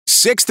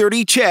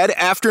6:30 CHED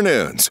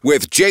Afternoons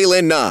with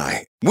Jaylen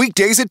Nye.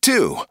 Weekdays at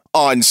 2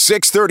 on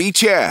 6:30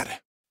 CHED.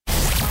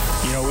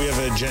 You know, we have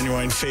a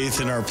genuine faith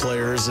in our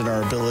players and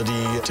our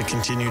ability to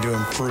continue to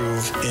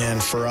improve.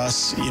 And for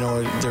us, you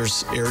know,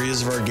 there's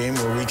areas of our game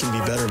where we can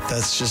be better.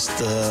 That's just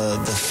the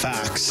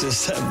facts,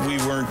 is that we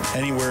weren't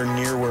anywhere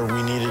near where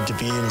we needed to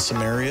be in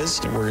some areas.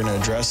 We're going to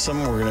address them,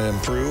 we're going to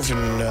improve,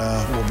 and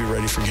we'll be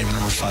ready for game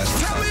number 5.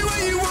 Tell me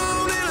what you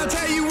want and I'll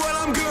tell you what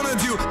I'm going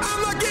to do.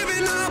 I'm not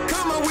giving up,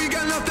 come on, we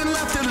got nothing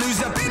left to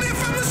lose. I've been here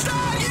from the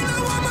start, you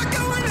know I'm not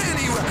going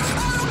anywhere.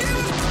 I don't give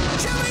a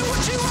tell me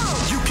what you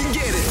want, you can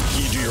get it.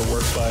 You do your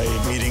work by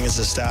meeting as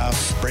a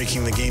staff,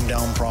 breaking the game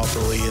down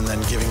properly, and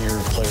then giving your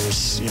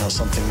players, you know,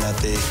 something that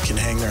they can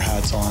hang their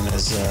hats on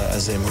as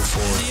they move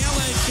forward. The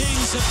LA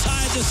Kings have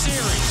tied the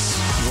series.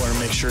 You want to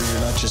make sure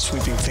you're not just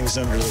sweeping things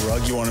under the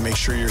rug. You want to make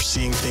sure you're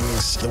seeing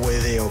things the way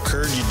they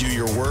occurred. You do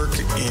your work,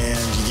 and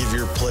you give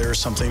your players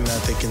something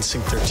that they can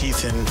sink their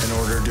teeth in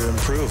order to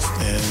improve.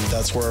 And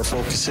that's where our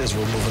focus is.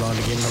 We're moving on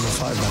to game number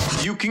 5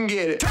 now. You can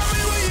get it. Tell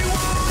me what you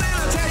want and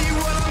I'll tell you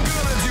what I'm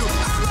going to do.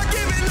 I'm not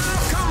giving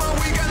up, come on,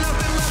 we got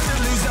nothing left to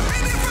lose. I've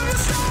been here from the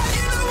start,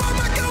 you know I'm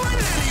not going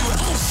anywhere.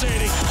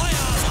 Pulsating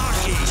playoff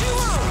hockey. What you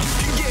want, you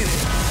can get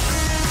it.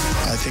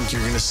 I think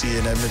you're going to see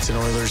an Edmonton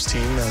Oilers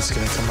team that's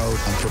going to come out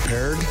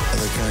unprepared.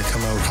 They're going to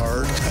come out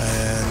hard,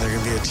 and they're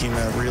going to be a team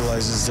that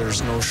realizes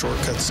there's no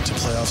shortcuts to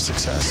playoff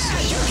success.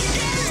 You can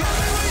get it. Tell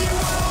me what you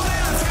want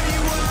and I'll tell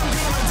you what I'm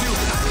going to do.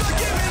 I'm not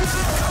giving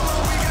up, come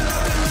on, we got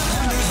nothing left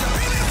to lose. I've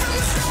been here from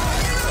the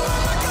start, you know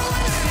I'm not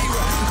going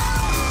anywhere.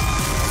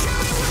 Tell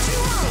me what you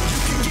want, you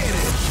can get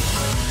it.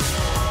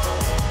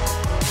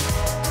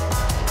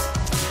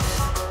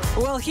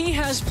 Well, he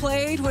has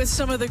played with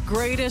some of the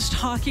greatest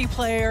hockey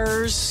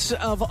players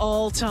of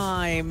all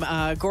time.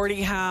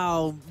 Gordie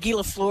Howe, Guy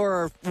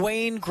Lafleur,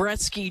 Wayne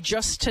Gretzky,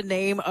 just to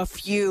name a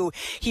few.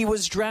 He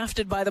was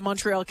drafted by the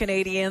Montreal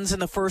Canadiens in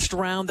the first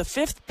round, the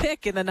 5th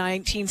pick in the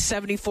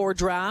 1974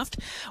 draft,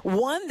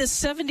 won the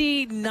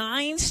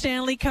 79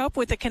 Stanley Cup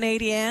with the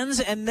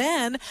Canadiens, and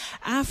then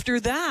after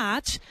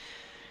that,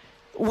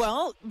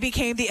 well,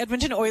 became the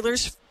Edmonton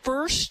Oilers'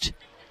 first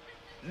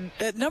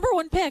number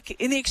 1 pick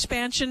in the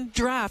expansion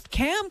draft.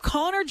 Cam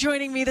Connor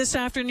joining me this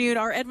afternoon,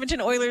 our Edmonton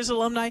Oilers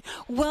alumni.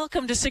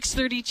 Welcome to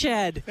 6:30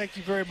 CHED. Thank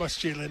you very much,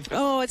 Jaylen.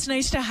 Oh, it's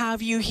nice to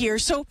have you here.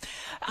 So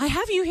I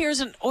have you here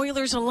as an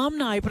Oilers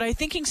alumni, but I'm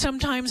thinking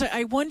sometimes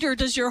I wonder,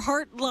 does your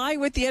heart lie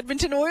with the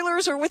Edmonton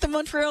Oilers or with the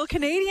Montreal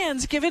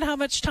Canadiens, given how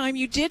much time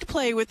you did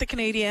play with the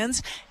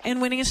Canadiens and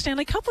winning a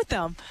Stanley Cup with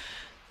them?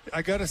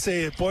 I got to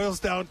say, it boils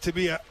down to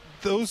me.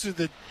 Those are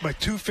my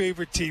 2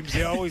 favorite teams.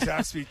 They always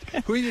ask me,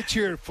 who are you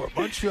cheering for,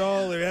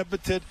 Montreal or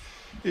Edmonton?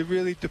 It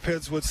really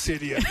depends what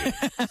city I'm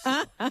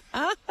in.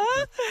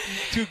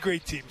 2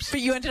 great teams. But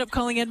you ended up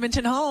calling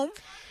Edmonton home.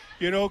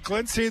 You know,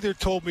 Glenn Sather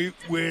told me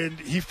when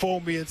he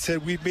phoned me and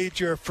said, we made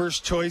you our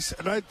first choice,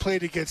 and I'd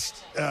played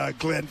against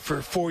Glenn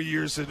for 4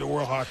 years in the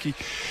World Hockey.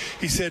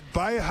 He said,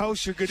 buy a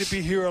house, you're going to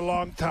be here a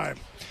long time.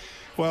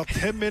 Well,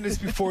 10 minutes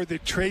before the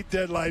trade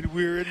deadline,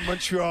 we were in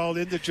Montreal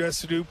in the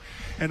dressing room,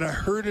 and I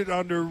heard it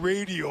on the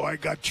radio. I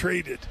got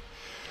traded.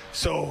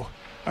 So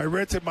I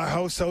rented my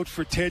house out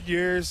for 10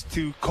 years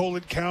to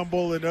Colin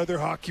Campbell and other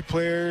hockey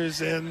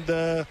players, and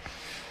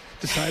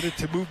decided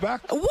to move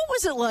back. What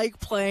was it like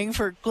playing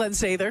for Glenn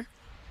Sather?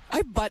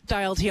 I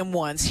butt-dialed him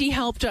once. He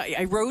helped.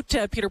 I wrote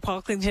Peter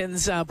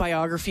Pocklington's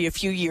biography a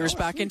few years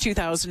back in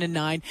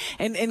 2009,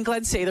 and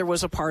Glenn Sather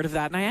was a part of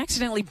that. And I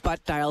accidentally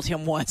butt-dialed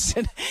him once.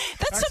 And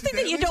that's something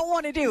that you don't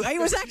want to do. It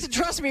was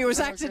trust me, it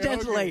was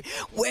accidentally.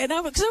 Okay. And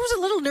I was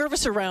a little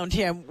nervous around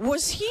him.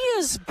 Was he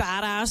as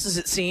badass as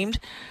it seemed?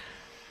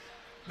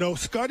 No,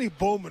 Scotty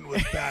Bowman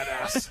was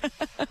badass.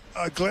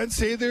 Glenn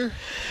Sather,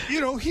 you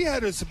know, he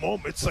had his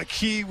moments. Like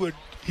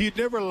he'd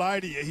never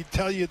lie to you. He'd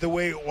tell you the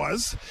way it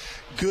was,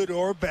 good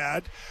or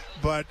bad.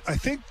 But I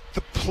think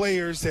the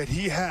players that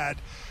he had,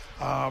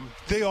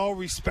 they all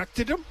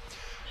respected him.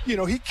 You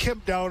know, he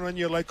came down on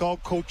you like all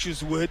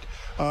coaches would.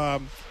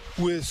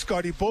 With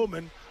Scotty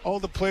Bowman, all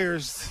the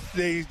players,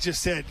 they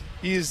just said,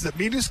 he is the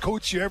meanest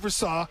coach you ever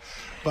saw.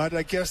 But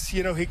I guess,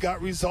 you know, he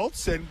got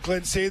results. And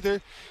Glenn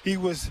Sather, he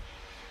was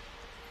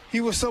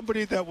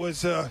somebody that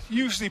was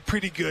usually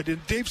pretty good.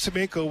 And Dave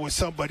Semenko was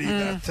somebody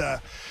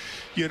that,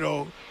 you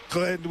know,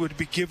 Glenn would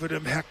be giving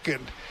him heck.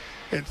 And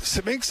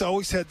Semenko's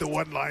always had the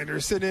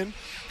one-liners. And then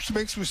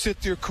Semenko would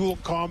sit there cool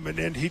and calm, and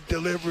then he'd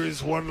deliver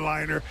his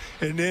one-liner.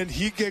 And then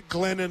he'd get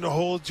Glenn in the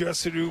whole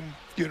dressing room,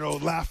 you know,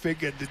 laughing,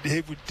 and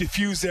they would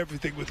diffuse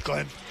everything with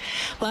Glenn.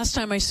 Last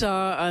time I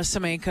saw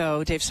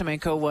Dave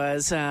Semenko,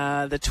 was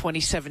the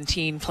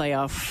 2017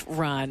 playoff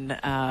run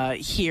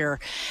here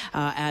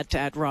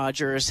at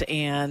Rogers,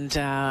 and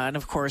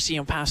of course, you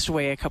know, passed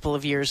away a couple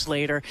of years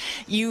later.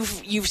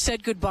 You've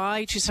said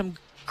goodbye to some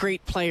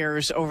great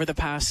players over the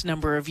past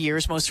number of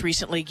years, most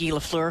recently Guy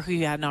Lafleur, who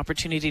you had an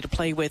opportunity to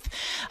play with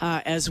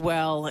as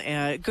well.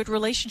 Good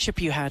relationship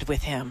you had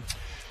with him.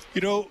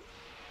 You know,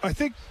 I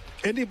think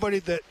anybody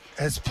that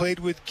has played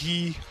with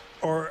Guy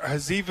or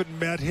has even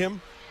met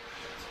him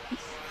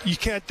you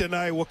can't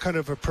deny what kind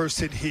of a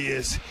person he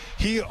is.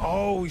 He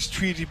always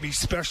treated me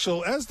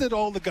special, as did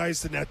all the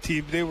guys in that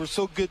team. They were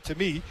so good to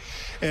me.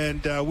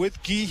 And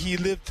with Guy, he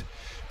lived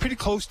pretty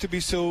close to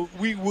me, so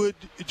we would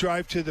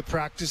drive to the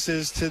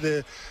practices, to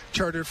the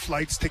charter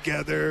flights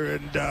together,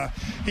 and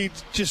he'd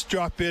just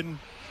drop in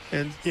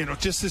and,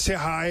 just to say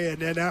hi. And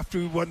then after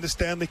we won the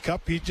Stanley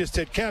Cup, he just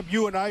said, Cam,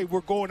 you and I,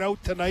 we're going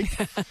out tonight,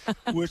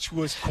 which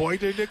was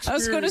quite an experience. I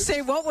was going to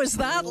say, what was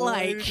that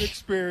like? Quite an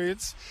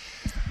experience.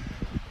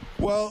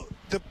 Well,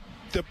 the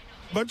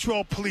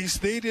Montreal police,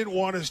 they didn't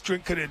want us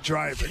drinking and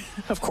driving.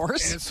 Of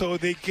course. And so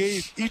they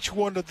gave each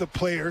one of the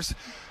players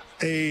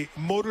a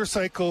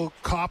motorcycle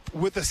cop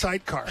with a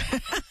sidecar.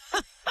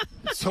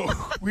 So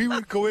we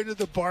would go into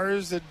the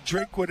bars and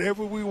drink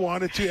whatever we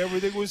wanted to.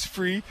 Everything was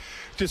free.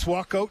 Just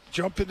walk out,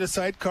 jump in the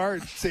sidecar,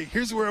 and say,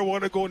 here's where I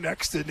want to go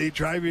next. And they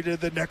drive you to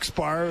the next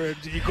bar, and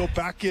you go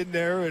back in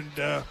there,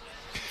 and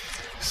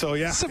so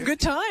yeah, some good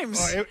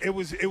times. It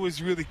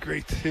was really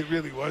great. It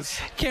really was.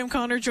 Cam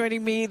Connor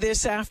joining me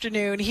this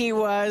afternoon. He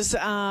was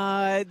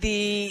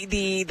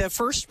the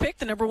first pick,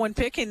 the number one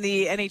pick in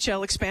the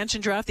NHL expansion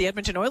draft, the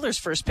Edmonton Oilers'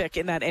 first pick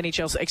in that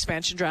NHL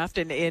expansion draft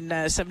in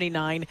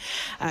 79-80.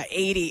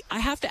 I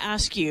have to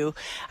ask you,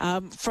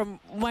 from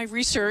my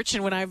research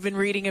and when I've been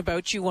reading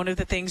about you, one of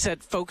the things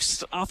that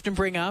folks often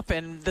bring up,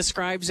 and the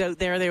scribes out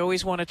there, they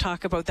always want to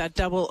talk about that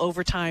double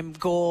overtime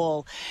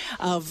goal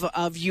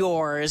of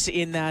yours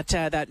in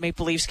that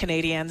Maple Leafs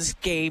Canadiens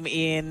game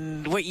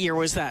in, what year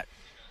was that?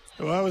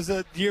 Well, that was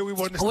the year we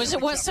won the Stanley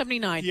Cup.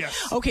 79?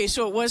 Yes. Okay,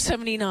 so it was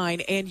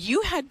 79, and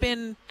you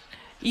hadn't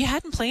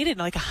played in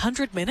like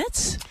 100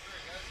 minutes?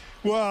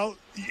 Well,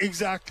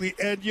 exactly.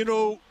 And,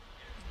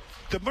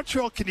 the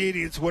Montreal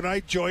Canadiens, when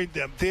I joined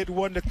them, they had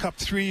won the Cup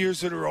 3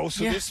 years in a row,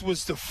 so This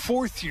was the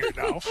fourth year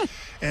now.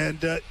 And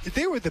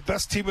they were the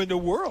best team in the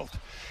world.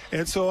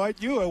 And so I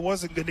knew I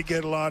wasn't going to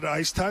get a lot of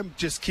ice time,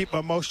 just keep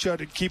my mouth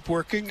shut and keep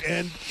working.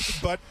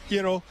 But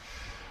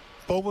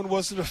Bowman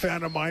wasn't a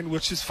fan of mine,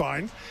 which is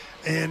fine.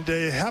 And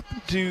it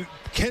happened to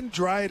Ken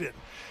Dryden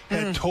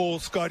had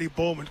told Scotty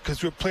Bowman,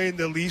 because we're playing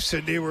the Leafs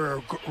and they were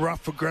a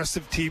rough,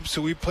 aggressive team.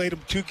 So we played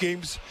them 2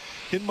 games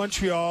in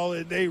Montreal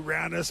and they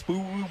ran us.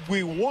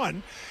 We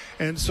won.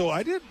 And so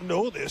I didn't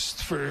know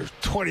this for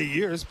 20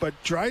 years, but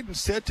Dryden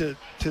said to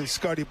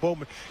Scotty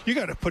Bowman, you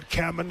got to put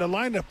Cam in the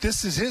lineup.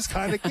 This is his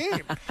kind of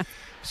game.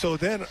 So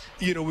then,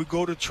 we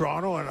go to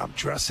Toronto and I'm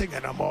dressing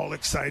and I'm all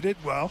excited.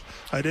 Well,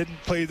 I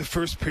didn't play the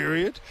first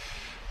period.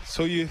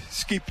 So you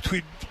skip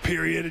between the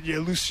period and you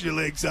loosen your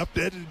legs up.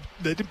 I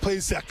didn't play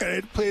the second. I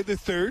didn't play the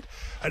third.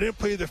 I didn't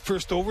play the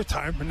first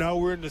overtime. And now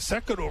we're in the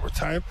second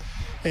overtime.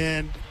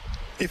 And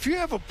if you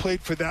haven't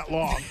played for that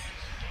long,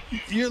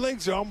 your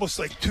legs are almost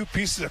like 2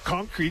 pieces of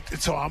concrete.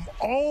 And so I'm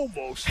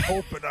almost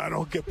hoping I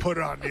don't get put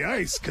on the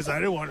ice because I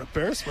didn't want to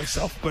embarrass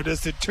myself. But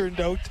as it turned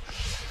out,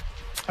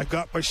 I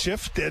got my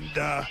shift. And,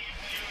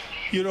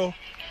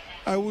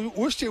 I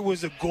wish it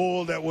was a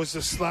goal that was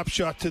a slap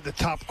shot to the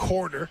top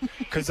corner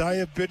because I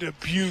have been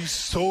abused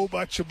so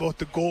much about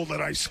the goal that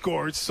I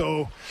scored.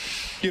 So,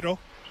 the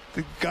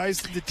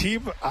guys in the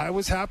team, I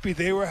was happy.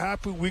 They were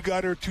happy. We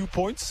got our 2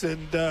 points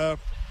and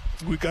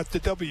we got the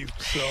W.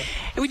 So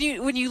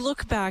when you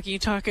look back and you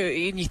talk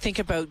and you think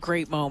about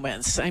great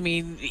moments, I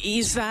mean,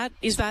 is that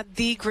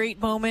the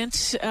great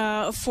moment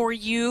for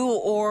you,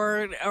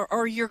 or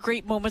are your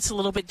great moments a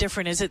little bit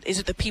different? Is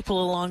it the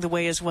people along the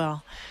way as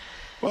well?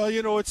 Well,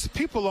 it's the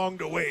people along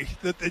the way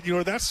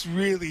that's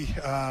really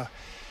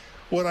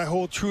what I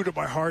hold true to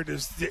my heart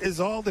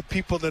is all the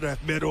people that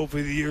I've met over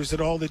the years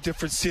and all the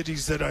different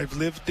cities that I've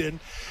lived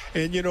in.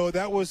 And,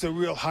 that was a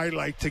real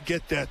highlight to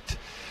get that,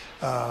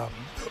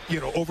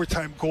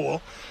 overtime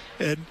goal.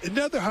 And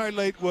another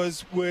highlight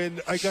was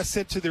when I got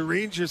sent to the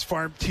Rangers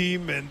farm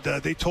team and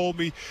they told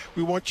me,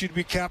 we want you to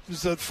be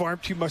captains of the farm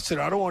team. I said,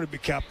 I don't want to be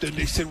captain.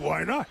 They said,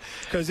 why not?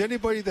 Because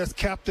anybody that's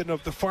captain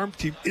of the farm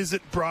team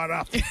isn't brought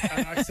up.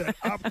 And I said,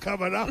 I'm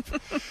coming up.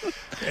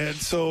 And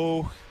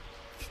so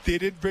they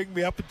didn't bring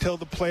me up until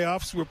the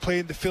playoffs. We're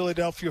playing the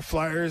Philadelphia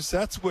Flyers.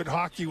 That's when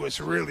hockey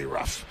was really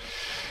rough.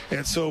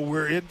 And so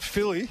we're in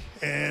Philly,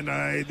 and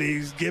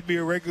they give me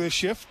a regular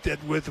shift.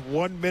 And with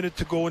 1 minute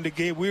to go in the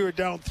game, we were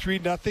down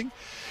 3-0.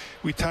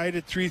 We tied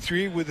at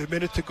 3-3 with a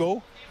minute to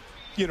go.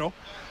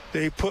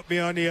 They put me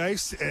on the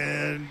ice,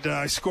 and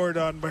I scored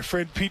on my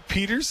friend Pete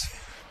Peters.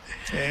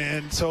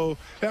 And so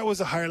that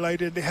was a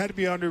highlight. And they had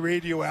me on the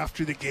radio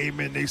after the game,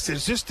 and they said,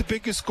 is this the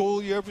biggest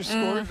goal you ever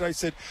scored? And I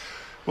said,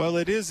 well,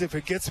 it is if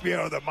it gets me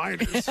out of the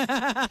minors.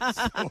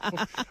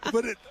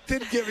 But it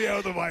didn't get me out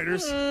of the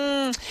minors.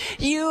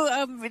 You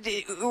have a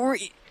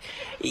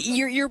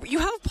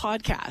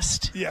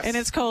podcast. Yes. And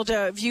it's called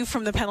View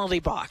from the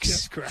Penalty Box.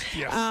 Yes, correct.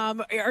 Yes.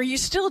 Are you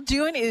still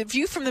doing it?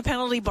 View from the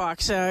Penalty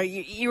Box?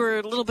 You were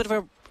a little bit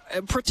of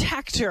a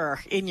protector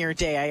in your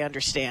day, I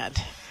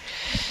understand.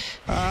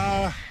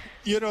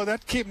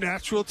 That came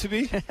natural to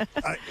me.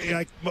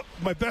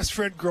 My best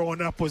friend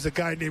growing up was a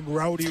guy named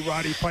Roddy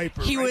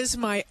Piper. He was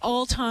my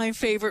all-time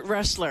favorite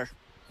wrestler.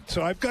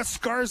 So I've got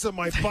scars on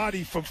my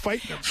body from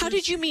fighting him. How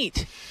did you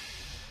meet?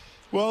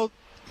 Well,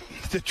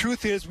 the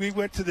truth is we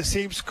went to the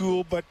same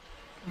school, but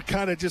we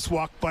kind of just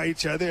walked by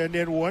each other. And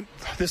then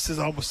this is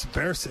almost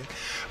embarrassing,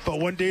 but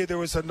one day there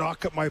was a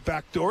knock at my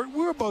back door.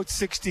 We were about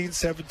 16,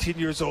 17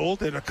 years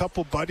old, and a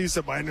couple buddies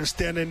of mine are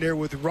standing there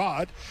with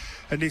Rod.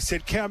 And they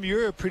said, Cam,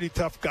 you're a pretty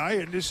tough guy,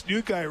 and this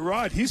new guy,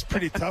 Rod, he's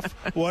pretty tough.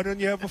 Why don't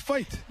you have a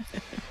fight?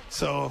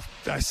 So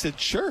I said,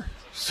 sure.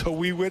 So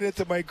we went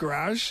into my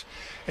garage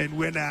and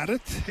went at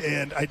it,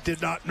 and I did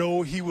not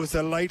know he was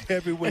a light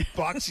heavyweight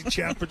boxing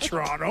champ in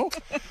Toronto.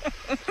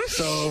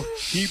 So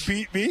he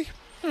beat me.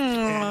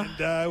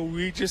 And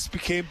we just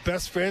became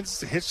best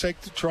friends,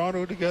 hitchhiked to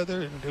Toronto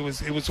together, and it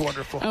was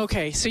wonderful.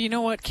 Okay, so you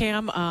know what,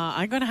 Cam?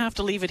 I'm going to have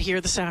to leave it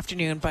here this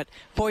afternoon, but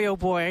boy, oh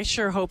boy, I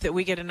sure hope that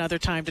we get another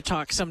time to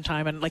talk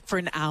sometime, and like for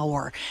an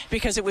hour,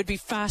 because it would be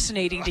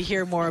fascinating to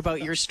hear more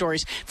about your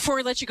stories. Before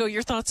I let you go,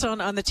 your thoughts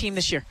on the team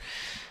this year?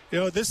 You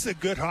know, this is a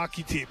good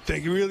hockey team. They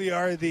really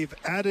are. They've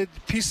added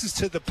pieces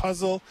to the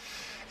puzzle,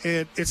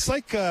 and it's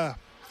like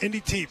any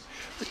team.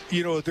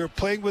 You know, they're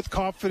playing with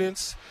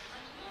confidence.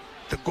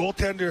 The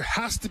goaltender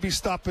has to be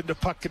stopping the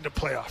puck in the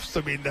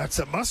playoffs. I mean, that's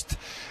a must.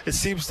 It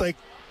seems like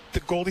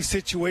the goalie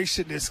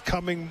situation is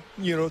coming,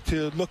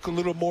 to look a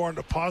little more on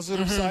the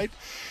positive side.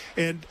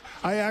 And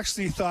I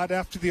actually thought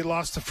after they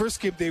lost the first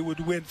game, they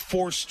would win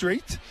 4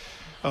 straight.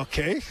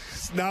 Okay.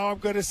 Now I'm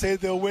going to say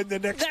they'll win the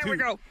next 2. There we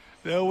go.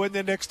 They'll win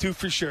the next 2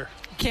 for sure.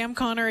 Cam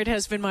Connor, it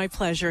has been my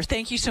pleasure.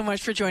 Thank you so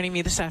much for joining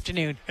me this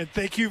afternoon. And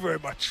thank you very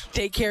much.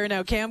 Take care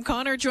now. Cam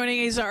Connor joining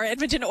us, our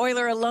Edmonton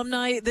Oiler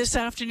alumni this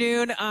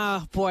afternoon.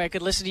 Boy, I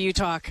could listen to you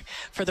talk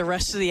for the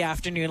rest of the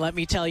afternoon, let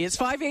me tell you. It's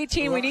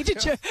 5:18. We need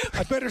to...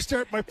 I better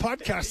start my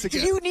podcast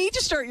again. You need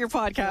to start your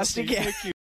podcast Okay, again. thank you.